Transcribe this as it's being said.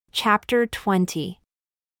Chapter 20.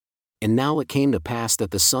 And now it came to pass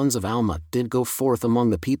that the sons of Alma did go forth among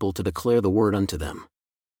the people to declare the word unto them.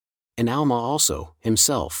 And Alma also,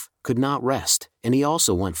 himself, could not rest, and he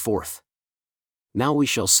also went forth. Now we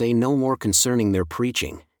shall say no more concerning their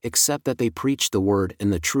preaching, except that they preached the word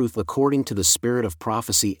and the truth according to the spirit of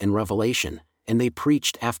prophecy and revelation, and they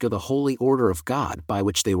preached after the holy order of God by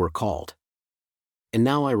which they were called. And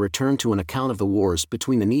now I return to an account of the wars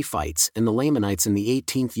between the Nephites and the Lamanites in the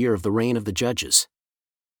 18th year of the reign of the judges.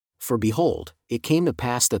 For behold, it came to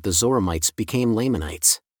pass that the Zoramites became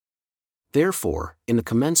Lamanites. Therefore, in the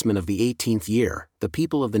commencement of the 18th year, the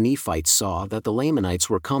people of the Nephites saw that the Lamanites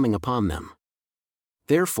were coming upon them.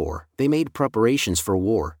 Therefore, they made preparations for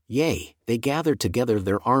war, yea, they gathered together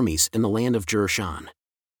their armies in the land of Jerushan.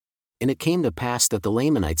 And it came to pass that the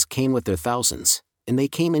Lamanites came with their thousands, and they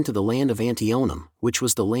came into the land of Antionum, which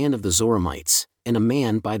was the land of the Zoramites, and a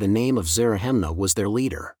man by the name of Zarahemnah was their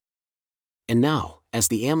leader. And now, as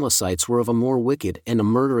the Amlicites were of a more wicked and a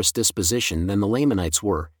murderous disposition than the Lamanites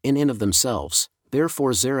were, in of themselves,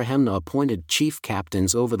 therefore Zarahemnah appointed chief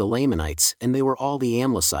captains over the Lamanites, and they were all the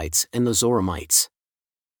Amlicites and the Zoramites.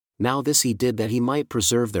 Now this he did that he might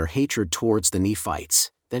preserve their hatred towards the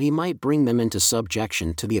Nephites, that he might bring them into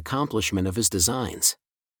subjection to the accomplishment of his designs.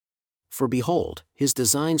 For behold, his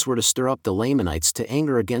designs were to stir up the Lamanites to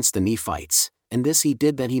anger against the Nephites, and this he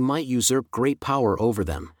did that he might usurp great power over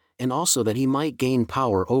them, and also that he might gain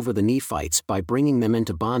power over the Nephites by bringing them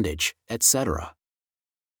into bondage, etc.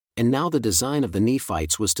 And now the design of the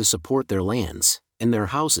Nephites was to support their lands, and their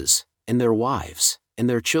houses, and their wives, and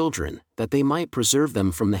their children, that they might preserve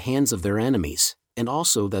them from the hands of their enemies, and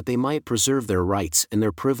also that they might preserve their rights and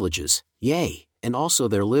their privileges, yea, and also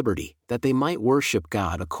their liberty, that they might worship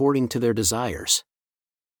God according to their desires.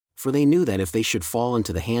 For they knew that if they should fall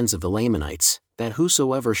into the hands of the Lamanites, that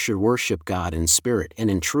whosoever should worship God in spirit and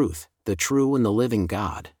in truth, the true and the living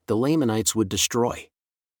God, the Lamanites would destroy.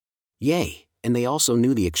 Yea, and they also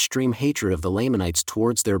knew the extreme hatred of the Lamanites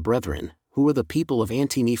towards their brethren, who were the people of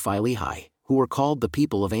Anti-Nephi-Lehi, who were called the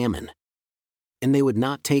people of Ammon. And they would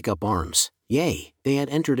not take up arms, yea, they had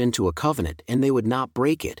entered into a covenant and they would not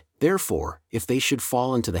break it. Therefore, if they should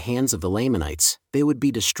fall into the hands of the Lamanites, they would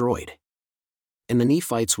be destroyed. And the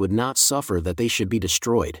Nephites would not suffer that they should be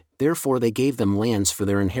destroyed, therefore they gave them lands for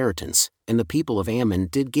their inheritance, and the people of Ammon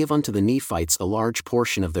did give unto the Nephites a large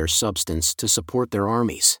portion of their substance to support their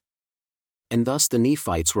armies. And thus the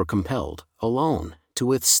Nephites were compelled, alone, to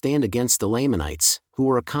withstand against the Lamanites, who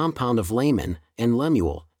were a compound of Laman, and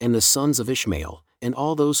Lemuel, and the sons of Ishmael, and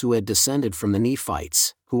all those who had descended from the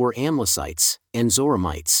Nephites, who were Amlicites, and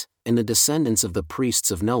Zoramites, and the descendants of the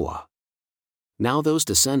priests of Noah. Now those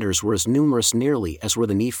descenders were as numerous nearly as were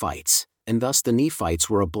the Nephites, and thus the Nephites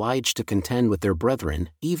were obliged to contend with their brethren,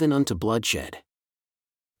 even unto bloodshed.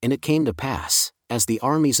 And it came to pass, as the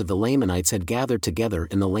armies of the Lamanites had gathered together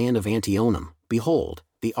in the land of Antionum, behold,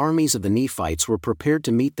 the armies of the Nephites were prepared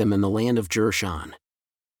to meet them in the land of Jerushan.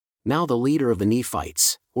 Now the leader of the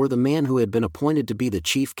Nephites, or the man who had been appointed to be the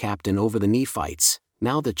chief captain over the Nephites,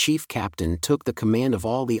 now the chief captain took the command of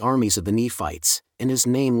all the armies of the Nephites, and his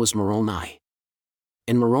name was Moroni.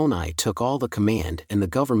 And Moroni took all the command and the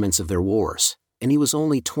governments of their wars, and he was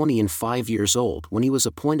only 25 years old when he was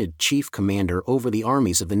appointed chief commander over the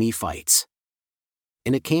armies of the Nephites.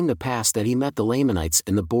 And it came to pass that he met the Lamanites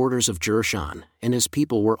in the borders of Jerushan, and his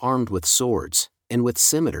people were armed with swords, and with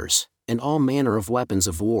scimitars, and all manner of weapons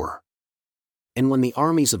of war. And when the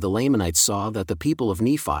armies of the Lamanites saw that the people of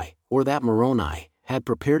Nephi, or that Moroni, had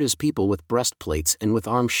prepared his people with breastplates and with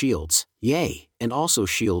armed shields, yea, and also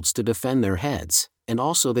shields to defend their heads, and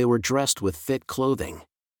also they were dressed with thick clothing.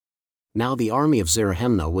 Now the army of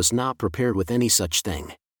Zarahemnah was not prepared with any such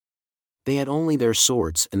thing. They had only their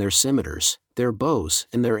swords and their scimitars, their bows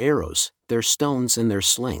and their arrows, their stones and their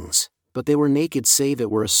slings, but they were naked save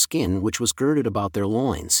it were a skin which was girded about their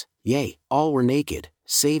loins, yea, all were naked,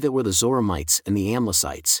 save it were the Zoramites and the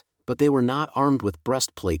Amlicites, but they were not armed with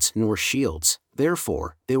breastplates nor shields,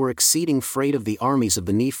 therefore they were exceeding afraid of the armies of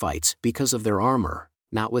the Nephites because of their armor,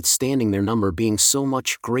 notwithstanding their number being so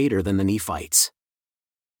much greater than the Nephites.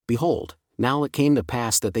 Behold, now it came to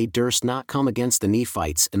pass that they durst not come against the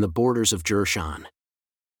Nephites in the borders of Jerushan.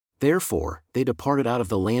 Therefore, they departed out of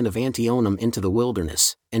the land of Antionum into the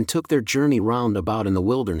wilderness, and took their journey round about in the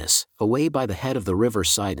wilderness, away by the head of the river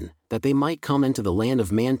Sidon, that they might come into the land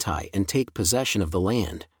of Manti and take possession of the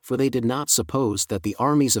land, for they did not suppose that the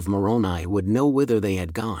armies of Moroni would know whither they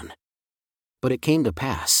had gone. But it came to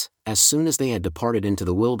pass, as soon as they had departed into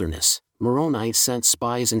the wilderness, Moroni sent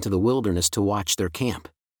spies into the wilderness to watch their camp.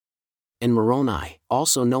 And Moroni,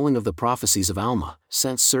 also knowing of the prophecies of Alma,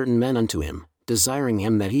 sent certain men unto him, desiring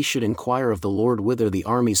him that he should inquire of the Lord whither the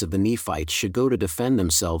armies of the Nephites should go to defend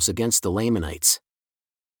themselves against the Lamanites.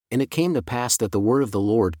 And it came to pass that the word of the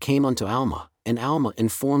Lord came unto Alma, and Alma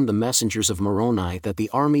informed the messengers of Moroni that the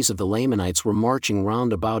armies of the Lamanites were marching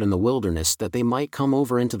round about in the wilderness, that they might come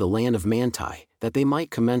over into the land of Manti, that they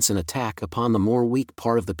might commence an attack upon the more weak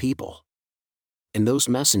part of the people. And those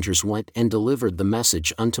messengers went and delivered the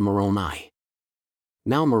message unto Moroni.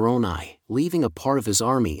 Now Moroni, leaving a part of his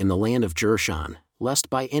army in the land of Jershon, lest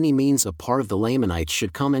by any means a part of the Lamanites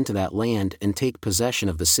should come into that land and take possession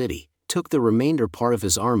of the city, took the remainder part of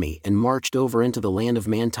his army and marched over into the land of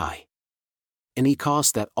Manti. And he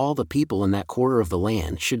caused that all the people in that quarter of the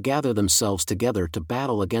land should gather themselves together to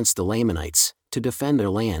battle against the Lamanites, to defend their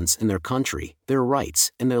lands and their country, their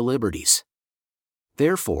rights and their liberties.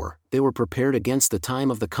 Therefore, they were prepared against the time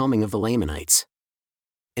of the coming of the Lamanites.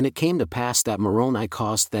 And it came to pass that Moroni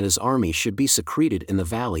caused that his army should be secreted in the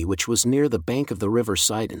valley which was near the bank of the river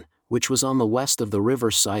Sidon, which was on the west of the river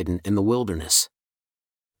Sidon in the wilderness.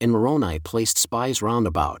 And Moroni placed spies round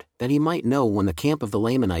about, that he might know when the camp of the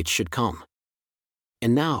Lamanites should come.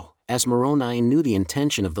 And now, as Moroni knew the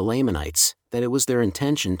intention of the Lamanites, that it was their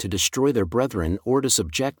intention to destroy their brethren or to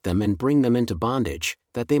subject them and bring them into bondage,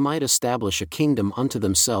 that they might establish a kingdom unto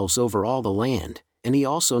themselves over all the land, and he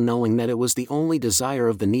also knowing that it was the only desire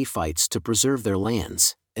of the Nephites to preserve their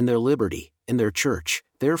lands, and their liberty, and their church,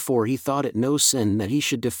 therefore he thought it no sin that he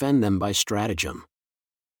should defend them by stratagem.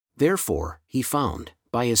 Therefore, he found,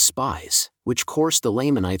 by his spies, which course the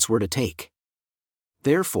Lamanites were to take.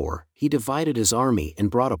 Therefore, he divided his army and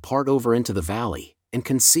brought a part over into the valley, and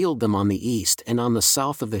concealed them on the east and on the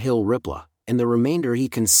south of the hill Riplah, and the remainder he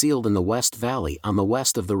concealed in the west valley on the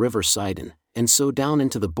west of the river Sidon, and so down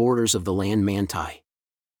into the borders of the land Manti.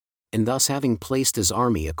 And thus having placed his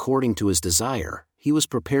army according to his desire, he was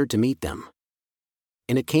prepared to meet them.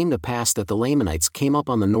 And it came to pass that the Lamanites came up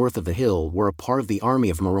on the north of the hill where a part of the army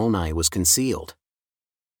of Moroni was concealed.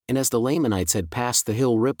 And as the Lamanites had passed the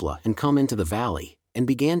hill Riplah and come into the valley, and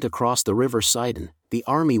began to cross the river Sidon, the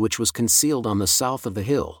army which was concealed on the south of the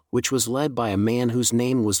hill, which was led by a man whose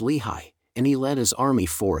name was Lehi, and he led his army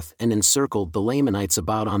forth and encircled the Lamanites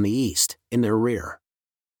about on the east, in their rear.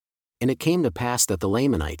 And it came to pass that the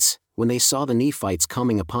Lamanites, when they saw the Nephites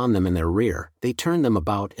coming upon them in their rear, they turned them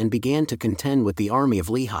about and began to contend with the army of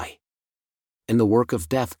Lehi. And the work of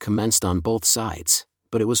death commenced on both sides,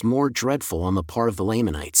 but it was more dreadful on the part of the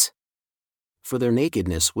Lamanites. For their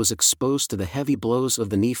nakedness was exposed to the heavy blows of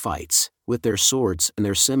the Nephites, with their swords and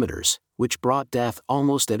their scimitars, which brought death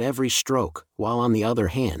almost at every stroke, while on the other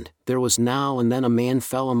hand, there was now and then a man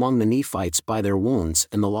fell among the Nephites by their wounds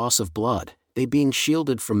and the loss of blood, they being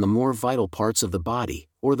shielded from the more vital parts of the body,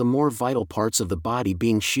 or the more vital parts of the body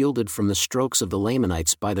being shielded from the strokes of the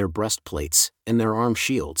Lamanites by their breastplates, and their arm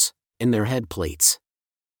shields, and their head plates.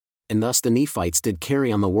 And thus the Nephites did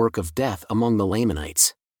carry on the work of death among the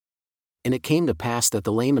Lamanites. And it came to pass that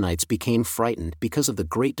the Lamanites became frightened because of the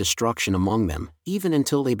great destruction among them, even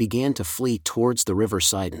until they began to flee towards the river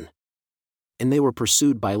Sidon. And they were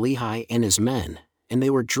pursued by Lehi and his men, and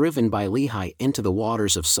they were driven by Lehi into the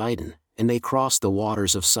waters of Sidon, and they crossed the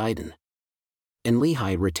waters of Sidon. And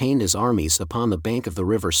Lehi retained his armies upon the bank of the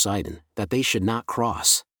river Sidon, that they should not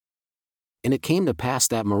cross. And it came to pass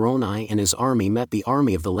that Moroni and his army met the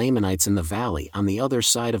army of the Lamanites in the valley on the other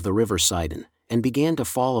side of the river Sidon, and began to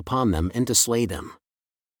fall upon them and to slay them.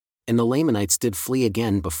 And the Lamanites did flee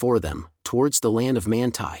again before them, towards the land of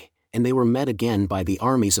Manti, and they were met again by the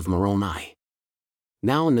armies of Moroni.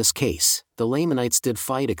 Now in this case, the Lamanites did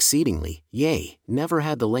fight exceedingly, yea, never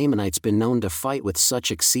had the Lamanites been known to fight with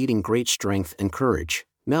such exceeding great strength and courage,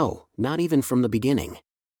 no, not even from the beginning.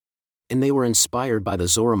 And they were inspired by the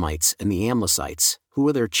Zoramites and the Amlicites, who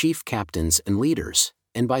were their chief captains and leaders,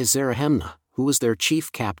 and by Zarahemnah, who was their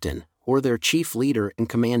chief captain, or their chief leader and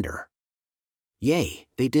commander. Yea,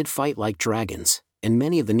 they did fight like dragons, and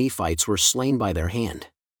many of the Nephites were slain by their hand.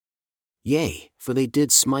 Yea, for they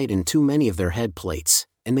did smite in too many of their head plates,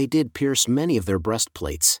 and they did pierce many of their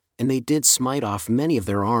breastplates, and they did smite off many of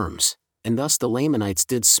their arms, and thus the Lamanites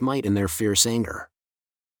did smite in their fierce anger.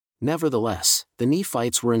 Nevertheless, the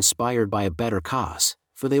Nephites were inspired by a better cause,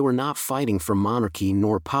 for they were not fighting for monarchy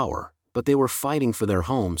nor power, but they were fighting for their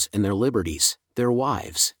homes and their liberties, their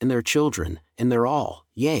wives and their children, and their all,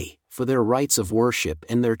 yea, for their rights of worship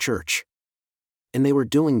and their church. And they were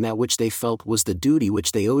doing that which they felt was the duty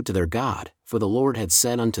which they owed to their God, for the Lord had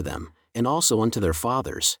said unto them, and also unto their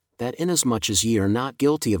fathers, that inasmuch as ye are not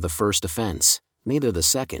guilty of the first offense, neither the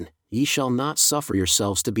second, ye shall not suffer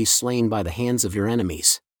yourselves to be slain by the hands of your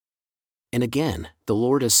enemies. And again, the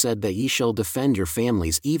Lord has said that ye shall defend your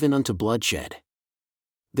families even unto bloodshed.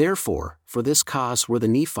 Therefore, for this cause were the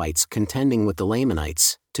Nephites contending with the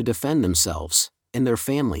Lamanites, to defend themselves, and their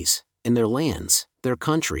families, and their lands, their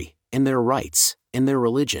country, and their rights, and their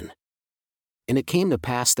religion. And it came to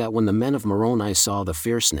pass that when the men of Moroni saw the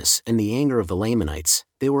fierceness and the anger of the Lamanites,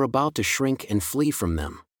 they were about to shrink and flee from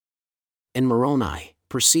them. And Moroni,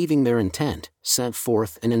 perceiving their intent, sent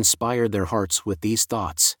forth and inspired their hearts with these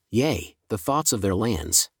thoughts, yea, the thoughts of their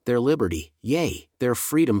lands, their liberty, yea, their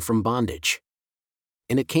freedom from bondage.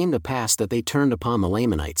 And it came to pass that they turned upon the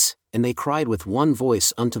Lamanites, and they cried with one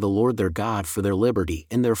voice unto the Lord their God for their liberty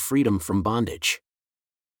and their freedom from bondage.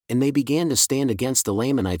 And they began to stand against the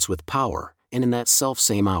Lamanites with power, and in that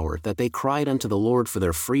selfsame hour that they cried unto the Lord for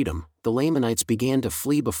their freedom, the Lamanites began to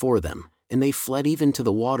flee before them, and they fled even to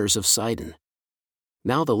the waters of Sidon.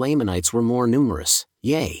 Now the Lamanites were more numerous,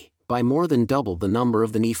 yea, by more than double the number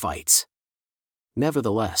of the Nephites.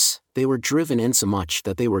 Nevertheless, they were driven insomuch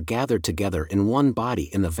that they were gathered together in one body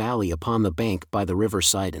in the valley upon the bank by the river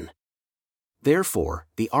Sidon. Therefore,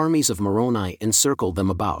 the armies of Moroni encircled them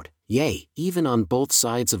about, yea, even on both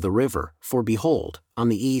sides of the river, for behold, on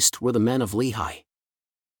the east were the men of Lehi.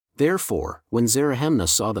 Therefore, when Zarahemnah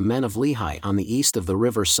saw the men of Lehi on the east of the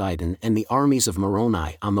river Sidon and the armies of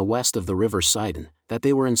Moroni on the west of the river Sidon, that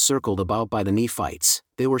they were encircled about by the Nephites,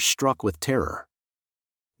 they were struck with terror.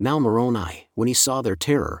 Now Moroni, when he saw their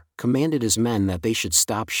terror, commanded his men that they should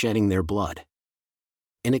stop shedding their blood.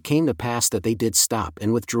 And it came to pass that they did stop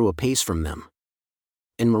and withdrew a pace from them.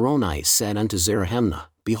 And Moroni said unto Zarahemnah,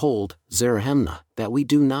 Behold, Zarahemnah, that we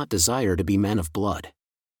do not desire to be men of blood.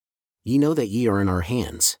 Ye know that ye are in our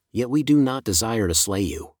hands, yet we do not desire to slay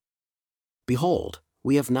you. Behold,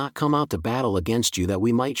 we have not come out to battle against you that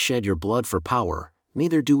we might shed your blood for power,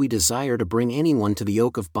 neither do we desire to bring anyone to the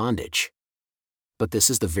yoke of bondage. But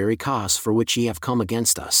this is the very cause for which ye have come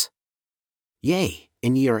against us. Yea,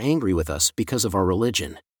 and ye are angry with us because of our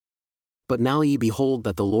religion. But now ye behold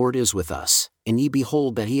that the Lord is with us, and ye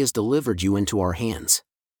behold that he has delivered you into our hands.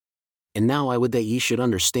 And now I would that ye should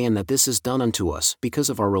understand that this is done unto us because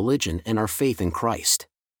of our religion and our faith in Christ.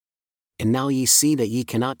 And now ye see that ye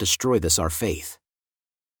cannot destroy this our faith.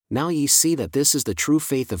 Now ye see that this is the true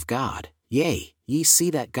faith of God, yea, ye see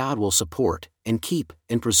that God will support, and keep,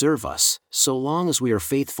 and preserve us, so long as we are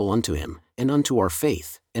faithful unto him, and unto our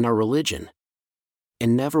faith, and our religion.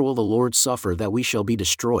 And never will the Lord suffer that we shall be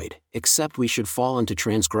destroyed, except we should fall into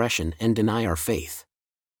transgression and deny our faith.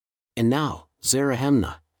 And now,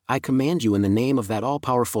 Zarahemnah, I command you in the name of that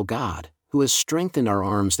all-powerful God, who has strengthened our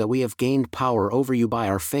arms that we have gained power over you by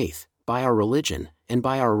our faith, by our religion, and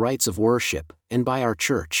by our rites of worship, and by our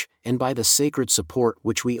church, and by the sacred support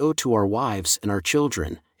which we owe to our wives and our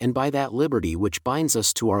children, and by that liberty which binds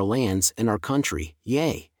us to our lands and our country,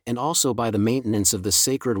 yea, and also by the maintenance of the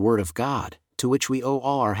sacred word of God, to which we owe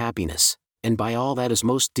all our happiness, and by all that is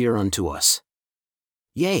most dear unto us.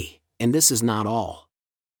 Yea, and this is not all.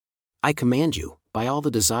 I command you, by all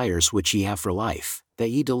the desires which ye have for life, that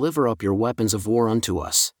ye deliver up your weapons of war unto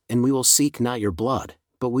us, and we will seek not your blood,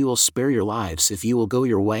 but we will spare your lives if ye will go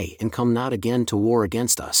your way and come not again to war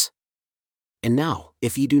against us. And now,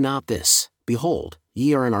 if ye do not this, behold,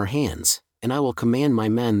 ye are in our hands, and I will command my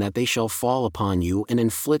men that they shall fall upon you and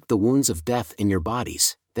inflict the wounds of death in your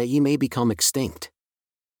bodies, that ye may become extinct.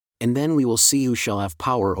 And then we will see who shall have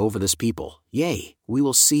power over this people, yea, we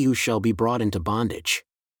will see who shall be brought into bondage.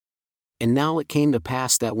 And now it came to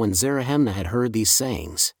pass that when Zarahemnah had heard these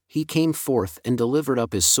sayings, he came forth and delivered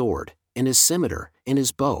up his sword, and his scimitar, and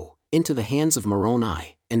his bow, into the hands of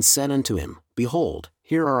Moroni, and said unto him, Behold,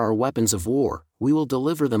 here are our weapons of war, we will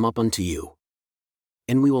deliver them up unto you.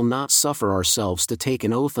 And we will not suffer ourselves to take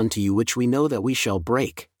an oath unto you which we know that we shall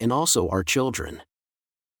break, and also our children.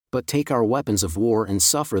 But take our weapons of war and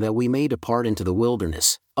suffer that we may depart into the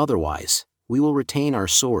wilderness, otherwise, we will retain our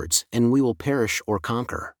swords and we will perish or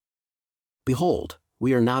conquer. Behold,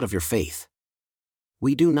 we are not of your faith.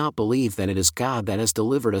 We do not believe that it is God that has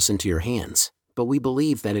delivered us into your hands, but we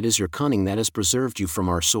believe that it is your cunning that has preserved you from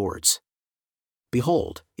our swords.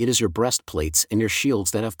 Behold, it is your breastplates and your shields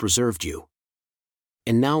that have preserved you.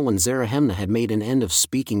 And now when Zarahemnah had made an end of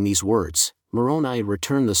speaking these words, Moroni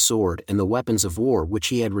returned the sword and the weapons of war which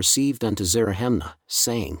he had received unto Zarahemnah,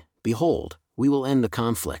 saying, Behold, we will end the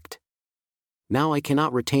conflict. Now I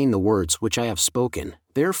cannot retain the words which I have spoken,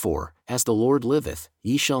 therefore, as the Lord liveth,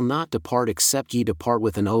 ye shall not depart except ye depart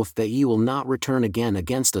with an oath that ye will not return again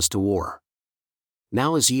against us to war.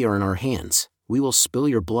 Now as ye are in our hands, we will spill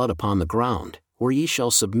your blood upon the ground, or ye shall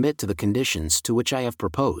submit to the conditions to which I have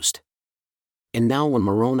proposed. And now when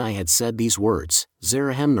Moroni had said these words,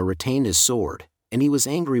 Zarahemnah retained his sword, and he was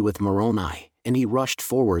angry with Moroni, and he rushed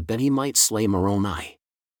forward that he might slay Moroni.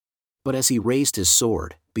 But as he raised his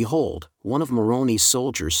sword, behold, one of Moroni's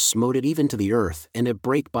soldiers smote it even to the earth, and it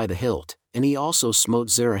brake by the hilt, and he also smote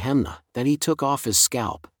Zarahemna, that he took off his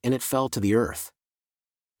scalp, and it fell to the earth.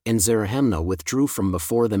 And Zarahemna withdrew from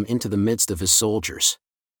before them into the midst of his soldiers.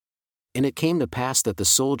 And it came to pass that the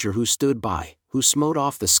soldier who stood by, who smote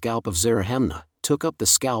off the scalp of Zarahemna, took up the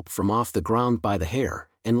scalp from off the ground by the hair,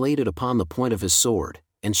 and laid it upon the point of his sword,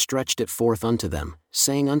 and stretched it forth unto them,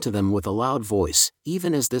 saying unto them with a loud voice,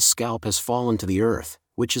 Even as this scalp has fallen to the earth,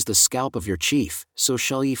 which is the scalp of your chief, so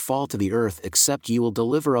shall ye fall to the earth, except ye will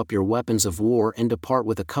deliver up your weapons of war and depart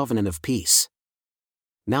with a covenant of peace.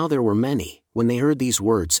 Now there were many, when they heard these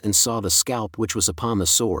words and saw the scalp which was upon the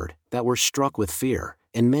sword, that were struck with fear,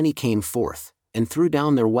 and many came forth, and threw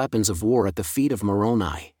down their weapons of war at the feet of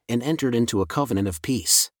Moroni, and entered into a covenant of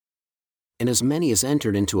peace. And as many as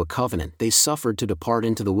entered into a covenant they suffered to depart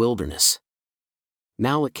into the wilderness.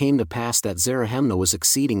 Now it came to pass that Zarahemna was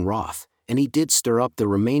exceeding wroth, and he did stir up the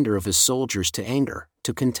remainder of his soldiers to anger,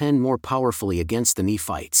 to contend more powerfully against the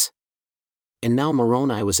Nephites. And now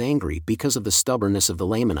Moroni was angry because of the stubbornness of the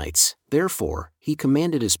Lamanites, therefore he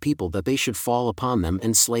commanded his people that they should fall upon them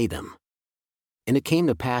and slay them. And it came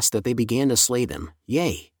to pass that they began to slay them,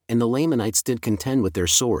 yea, and the Lamanites did contend with their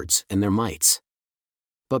swords and their mights.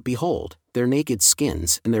 But behold, their naked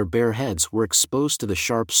skins and their bare heads were exposed to the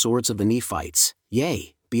sharp swords of the Nephites,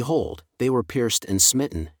 yea, behold, they were pierced and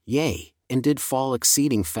smitten, yea, and did fall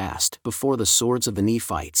exceeding fast before the swords of the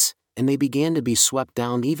Nephites, and they began to be swept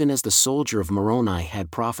down even as the soldier of Moroni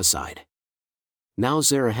had prophesied. Now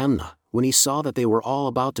Zarahemna, when he saw that they were all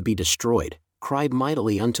about to be destroyed, cried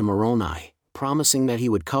mightily unto Moroni, promising that he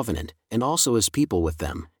would covenant, and also his people with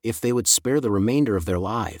them, if they would spare the remainder of their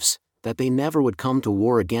lives, that they never would come to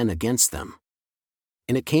war again against them.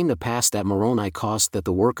 And it came to pass that Moroni caused that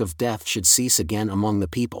the work of death should cease again among the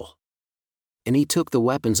people. And he took the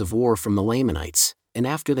weapons of war from the Lamanites, and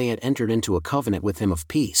after they had entered into a covenant with him of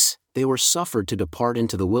peace, they were suffered to depart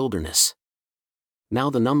into the wilderness. Now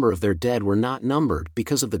the number of their dead were not numbered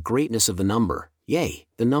because of the greatness of the number, yea,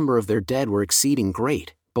 the number of their dead were exceeding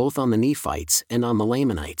great, both on the Nephites and on the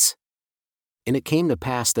Lamanites. And it came to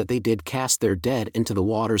pass that they did cast their dead into the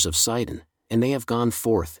waters of Sidon, and they have gone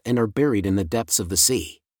forth and are buried in the depths of the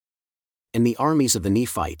sea. And the armies of the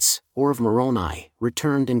Nephites, or of Moroni,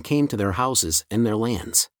 returned and came to their houses and their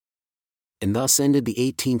lands. And thus ended the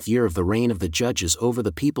 18th year of the reign of the judges over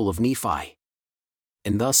the people of Nephi.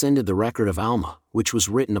 And thus ended the record of Alma, which was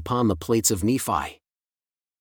written upon the plates of Nephi.